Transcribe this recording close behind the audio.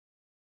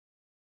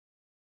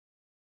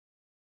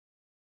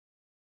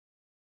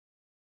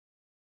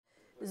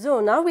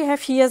So now we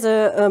have here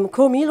the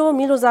KO-Milo,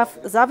 Milosav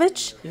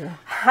Savic. Yeah.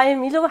 Hi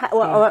Milo,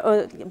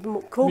 or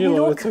KO-Milo.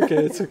 Milo,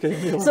 it's okay,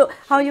 Milo. So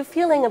how are you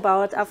feeling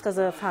about after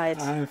the fight?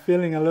 I'm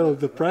feeling a little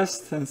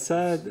depressed and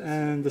sad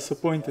and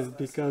disappointed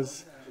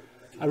because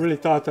I really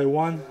thought I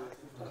won.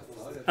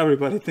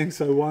 Everybody thinks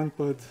I won,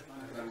 but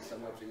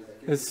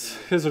it's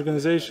his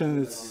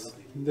organization,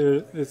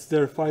 it's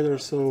their fighter,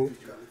 so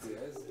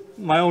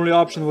my only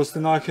option was to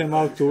knock him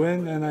out to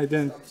win, and I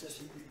didn't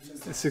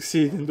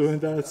succeed in doing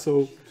that,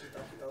 so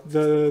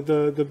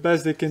the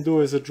best they can do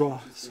is a draw.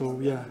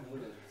 So yeah,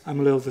 I'm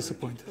a little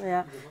disappointed.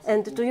 Yeah,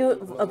 and do you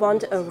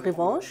want a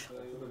revanche?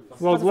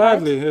 Well,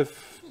 gladly,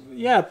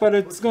 yeah, but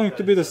it's going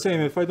to be the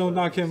same. If I don't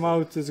knock him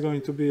out, it's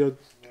going to be a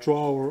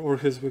draw or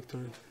his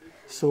victory.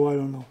 So I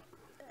don't know.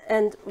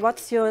 And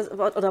what's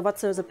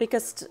the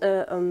biggest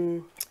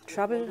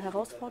trouble,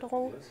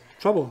 Herausforderung?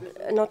 Trouble?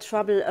 Not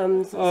trouble.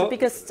 The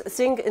biggest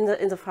thing in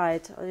the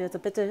fight.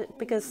 The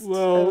biggest.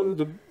 Well,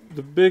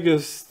 the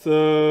biggest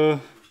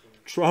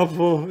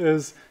trouble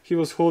is he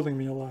was holding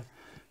me a lot.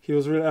 He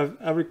was really,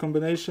 every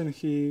combination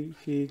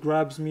he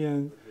grabs me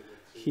and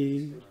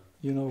he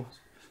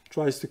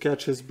tries to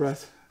catch his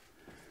breath.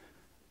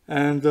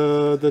 And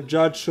the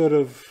judge should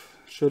have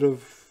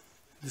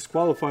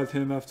disqualified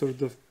him after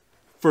the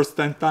first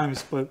 10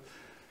 times, but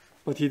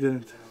he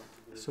didn't.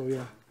 So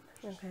yeah.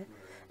 Okay.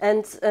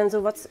 And so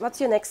what's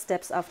your next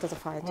steps after the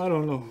fight? I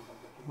don't know.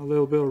 A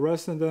little bit of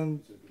rest and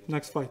then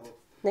next fight.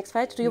 Next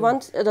fight? Do you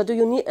want? Do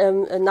you need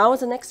now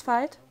the next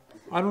fight?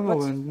 I don't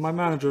know, and my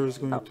manager is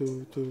going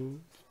to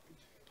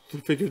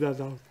figure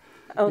that out.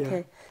 Okay.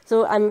 Yeah.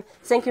 So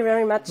thank you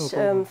very much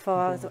no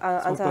for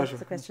answering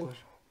the question.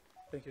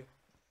 Thank you.